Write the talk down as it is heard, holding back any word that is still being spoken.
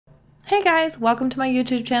Hey guys, welcome to my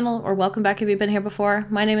YouTube channel, or welcome back if you've been here before.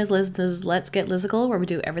 My name is Liz. This is Let's Get Lizical, where we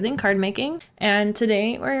do everything card making. And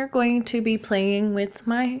today we're going to be playing with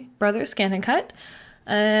my brother's Scan and Cut.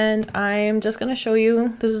 And I'm just going to show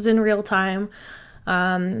you, this is in real time,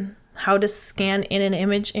 how to scan in an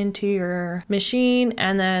image into your machine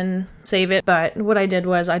and then save it. But what I did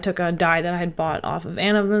was I took a die that I had bought off of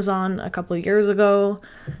Amazon a couple of years ago,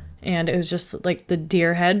 and it was just like the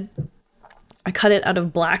deer head. I cut it out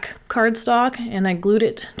of black cardstock and I glued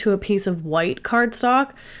it to a piece of white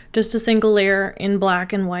cardstock, just a single layer in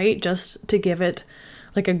black and white, just to give it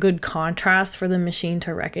like a good contrast for the machine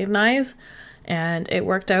to recognize. And it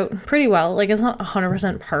worked out pretty well. Like, it's not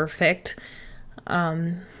 100% perfect,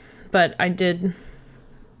 but I did,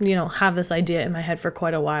 have this idea in my head for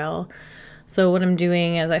quite a while. So what I'm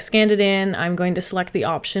doing is I scanned it in. I'm going to select the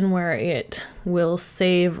option where it will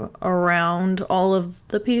save around all of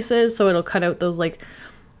the pieces. So it'll cut out those like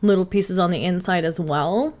little pieces on the inside as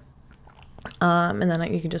well. And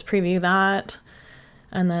then you can just preview that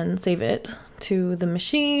and then save it to the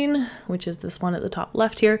machine, which is this one at the top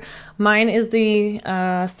left here. Mine is the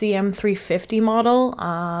CM350 model,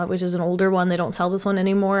 which is an older one. They don't sell this one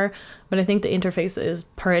anymore, but I think the interface is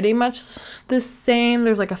pretty much the same.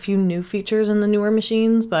 There's like a few new features in the newer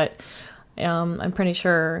machines, but I'm pretty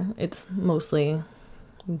sure it's mostly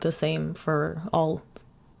the same for all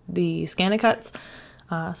the Scan and Cuts.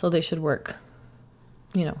 So they should work,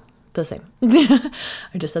 the same.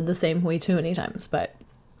 I just said the same way too many times, but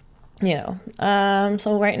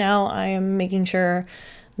so right now I am making sure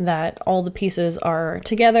that all the pieces are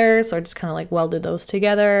together. So I just kind of like welded those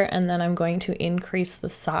together, and then I'm going to increase the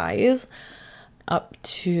size up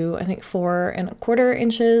to, I think, 4¼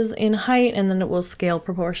 inches in height, and then it will scale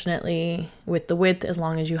proportionately with the width as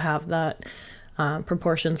long as you have that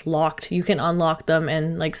proportions locked. You can unlock them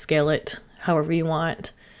and like scale it however you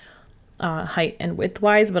want, height and width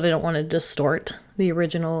wise, but I don't want to distort the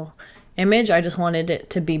original image. I just wanted it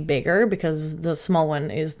to be bigger because the small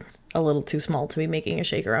one is a little too small to be making a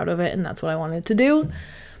shaker out of it, and that's what I wanted to do.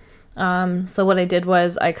 So what I did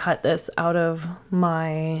was I cut this out of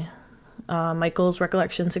my Michael's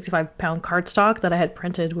Recollections 65-pound cardstock that I had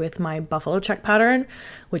printed with my buffalo check pattern,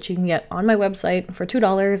 which you can get on my website for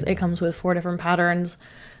 $2. It comes with 4 different patterns.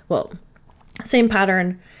 Well, same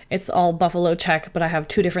pattern. It's all buffalo check, but I have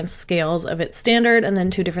 2 different scales of it standard and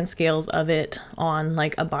then 2 different scales of it on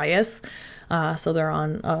like a bias. So they're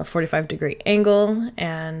on a 45-degree angle,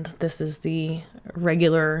 and this is the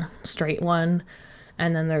regular straight one.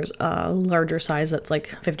 And then there's a larger size that's like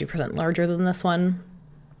 50% larger than this one.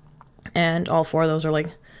 And all 4 of those are like,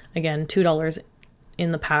 again, $2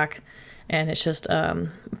 in the pack. And it's just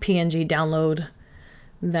PNG download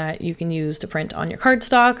that you can use to print on your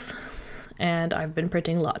cardstocks. And I've been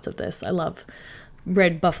printing lots of this. I love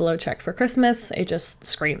red buffalo check for Christmas. It just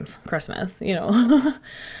screams Christmas,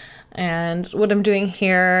 And what I'm doing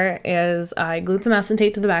here is I glued some masking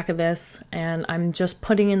tape to the back of this, and I'm just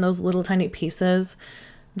putting in those little tiny pieces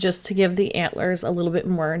just to give the antlers a little bit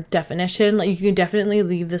more definition. Like, you can definitely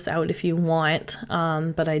leave this out if you want,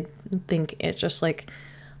 but I think it just like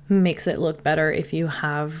makes it look better if you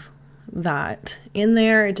have that in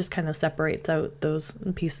there. It just kind of separates out those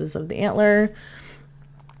pieces of the antler.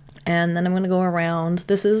 And then I'm going to go around.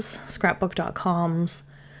 This is scrapbook.com's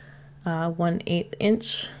 1/8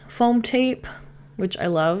 inch foam tape, which I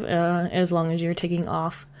love, as long as you're taking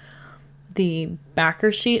off the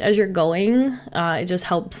backer sheet as you're going. It just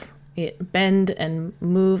helps it bend and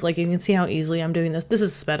move. Like, you can see how easily I'm doing this. This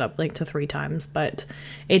is sped up like to 3 times, but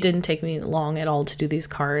it didn't take me long at all to do these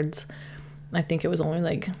cards. I think it was only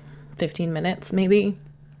like 15 minutes maybe.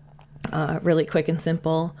 Really quick and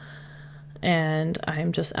simple. And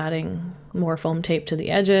I'm just adding more foam tape to the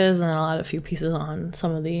edges, and then I'll add a few pieces on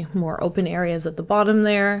some of the more open areas at the bottom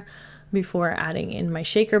there before adding in my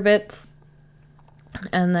shaker bits.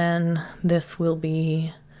 And then this will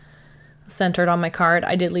be centered on my card.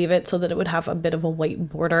 I did leave it so that it would have a bit of a white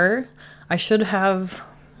border. I should have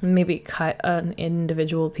maybe cut an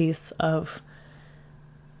individual piece of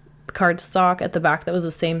cardstock at the back that was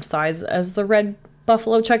the same size as the red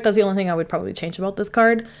buffalo check. That's the only thing I would probably change about this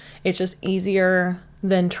card. It's just easier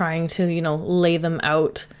than trying to, lay them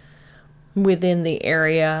out within the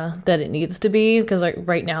area that it needs to be, because like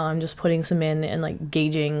right now I'm just putting some in and like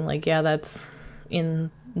gauging, like, yeah, that's in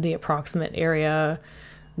the approximate area.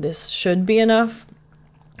 This should be enough.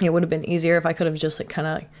 It would have been easier if I could have just like kind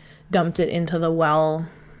of dumped it into the well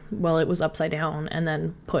while it was upside down and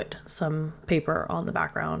then put some paper on the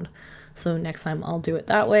background. So next time I'll do it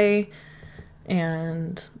that way.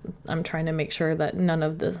 and I'm trying to make sure that none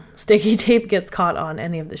of the sticky tape gets caught on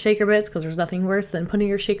any of the shaker bits, because there's nothing worse than putting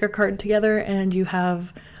your shaker card together and you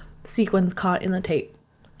have sequins caught in the tape,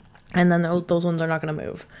 and then those ones are not going to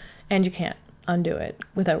move, and you can't undo it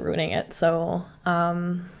without ruining it. So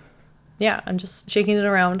yeah, I'm just shaking it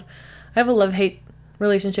around. I have a love-hate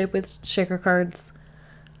relationship with shaker cards.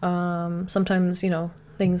 Sometimes, you know,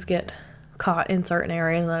 things get caught in certain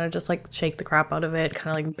areas, and then I just like shake the crap out of it, kind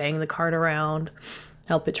of like bang the card around,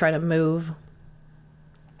 help it try to move.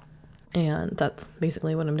 And that's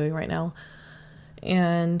basically what I'm doing right now.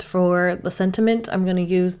 And for the sentiment, I'm going to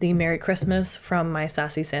use the Merry Christmas from my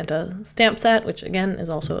Sassy Santa stamp set, which again is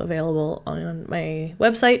also available on my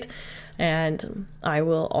website. And I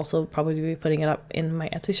will also probably be putting it up in my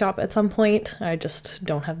Etsy shop at some point. I just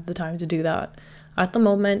don't have the time to do that at the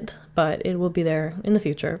moment, but it will be there in the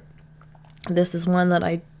future. This is one that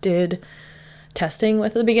I did testing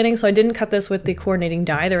with at the beginning, so I didn't cut this with the coordinating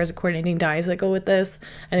die. There is coordinating dies that go with this,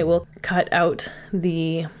 and it will cut out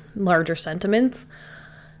the larger sentiments.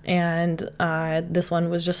 And this one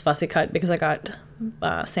was just fussy cut because I got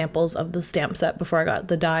samples of the stamp set before I got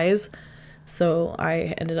the dies. So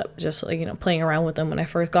I ended up just, you know, playing around with them when I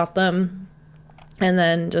first got them, and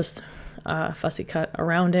then just fussy cut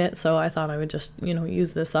around it. So I thought I would just, you know,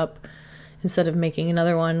 use this up instead of making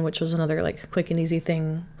another one, which was another like quick and easy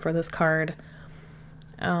thing for this card.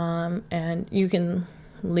 And you can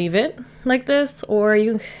leave it like this, or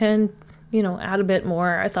you can, you know, add a bit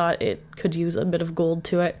more. I thought it could use a bit of gold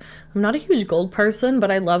to it. I'm not a huge gold person, but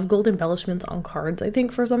I love gold embellishments on cards. I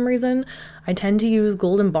think for some reason I tend to use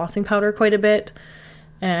gold embossing powder quite a bit,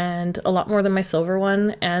 and a lot more than my silver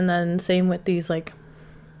one. And then same with these like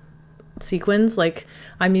sequins, like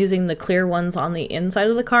I'm using the clear ones on the inside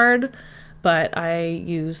of the card, but I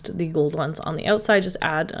used the gold ones on the outside, just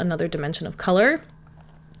add another dimension of color.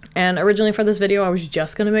 And originally for this video, I was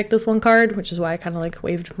just going to make this one card, which is why I kind of like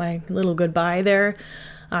waved my little goodbye there.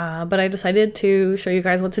 But I decided to show you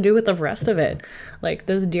guys what to do with the rest of it. Like,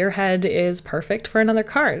 this deer head is perfect for another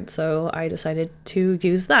card, so I decided to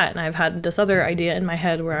use that. And I've had this other idea in my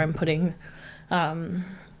head where I'm putting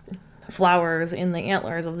flowers in the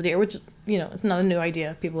antlers of the deer, which is, you know, it's not a new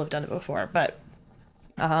idea. People have done it before, but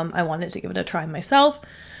I wanted to give it a try myself.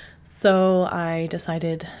 So I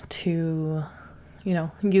decided to, you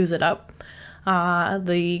know, use it up.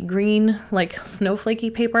 The green, like,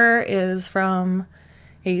 snowflakey paper is from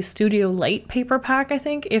a Studio Light paper pack, I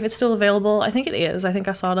think, if it's still available. I think it is. I think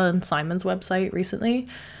I saw it on Simon's website recently.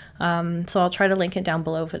 So I'll try to link it down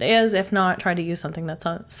below if it is. If not, try to use something that's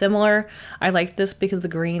similar. I like this because the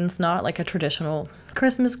green's not like a traditional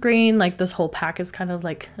Christmas green. Like, this whole pack is kind of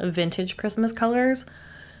like a vintage Christmas colors.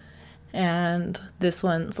 And this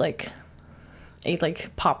one's like a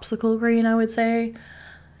like popsicle green, I would say.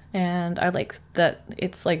 And I like that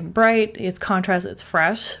it's like bright, it's contrast, it's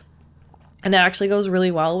fresh. And it actually goes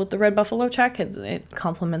really well with the red buffalo check. It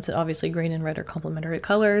complements it. Obviously green and red are complementary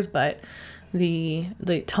colors, but the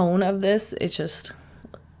tone of this, it just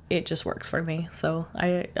works for me. So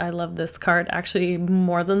I love this card actually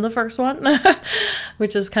more than the first one,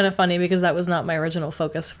 which is kind of funny because that was not my original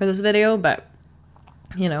focus for this video, but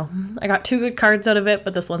you know, I got two good cards out of it,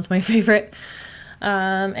 but this one's my favorite.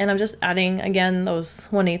 And I'm just adding, again, those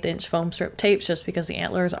 1/8 inch foam strip tapes just because the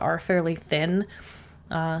antlers are fairly thin.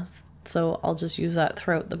 So I'll just use that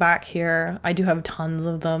throughout the back here. I do have tons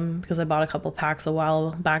of them because I bought a couple packs a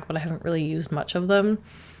while back, but I haven't really used much of them.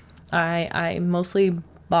 I mostly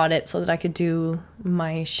bought it so that I could do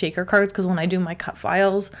my shaker cards, because when I do my cut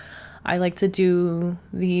files, I like to do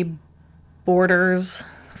the borders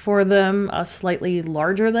for them slightly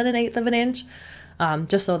larger than 1/8 of an inch.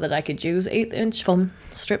 Just so that I could use 1/8 inch foam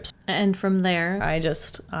strips. And from there, I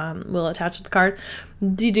just will attach the card.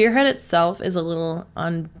 The deer head itself is a little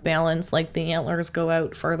unbalanced, like the antlers go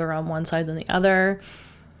out further on one side than the other.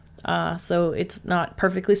 So it's not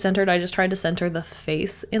perfectly centered. I just tried to center the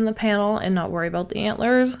face in the panel and not worry about the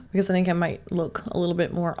antlers, because I think it might look a little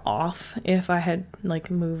bit more off if I had like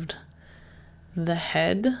moved the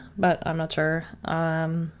head, but I'm not sure.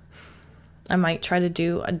 I might try to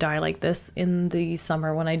do a die like this in the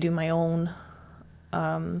summer when I do my own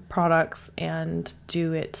products, and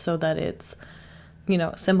do it so that it's, you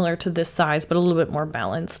know, similar to this size but a little bit more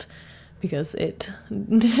balanced, because it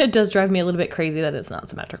does drive me a little bit crazy that it's not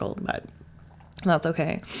symmetrical, but that's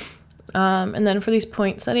okay. And then for these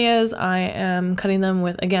poinsettias, I am cutting them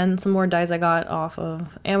with, again, some more dies I got off of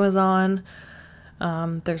Amazon.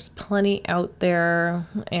 There's plenty out there,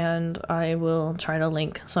 and I will try to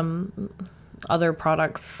link some other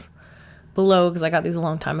products below because I got these a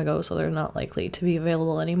long time ago, so they're not likely to be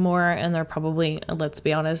available anymore, and they're probably, let's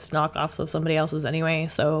be honest, knockoffs of somebody else's anyway.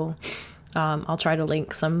 So I'll try to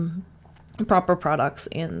link some proper products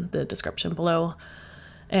in the description below.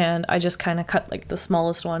 And I just kind of cut like the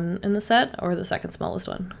smallest one in the set, or the second smallest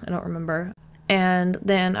one, I don't remember. And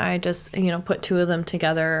then I just, put 2 of them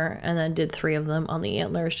together and then did 3 of them on the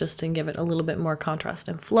antlers just to give it a little bit more contrast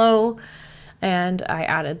and flow. And I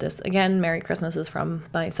added this again. Merry Christmas is from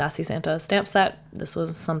my Sassy Santa stamp set. This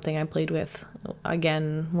was something I played with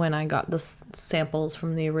again when I got the samples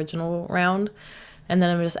from the original round. And then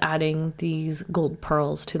I'm just adding these gold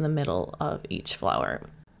pearls to the middle of each flower.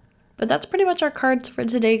 But that's pretty much our cards for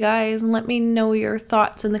today, guys. And let me know your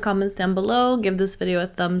thoughts in the comments down below. Give this video a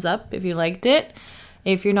thumbs up if you liked it.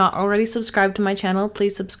 If you're not already subscribed to my channel,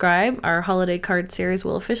 please subscribe. Our holiday card series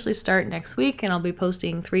will officially start next week, and I'll be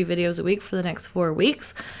posting 3 videos a week for the next 4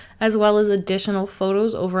 weeks, as well as additional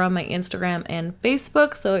photos over on my Instagram and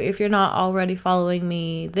Facebook. So if you're not already following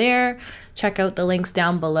me there, check out the links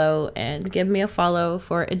down below and give me a follow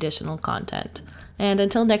for additional content. And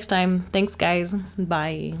until next time, thanks guys.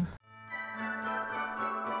 Bye.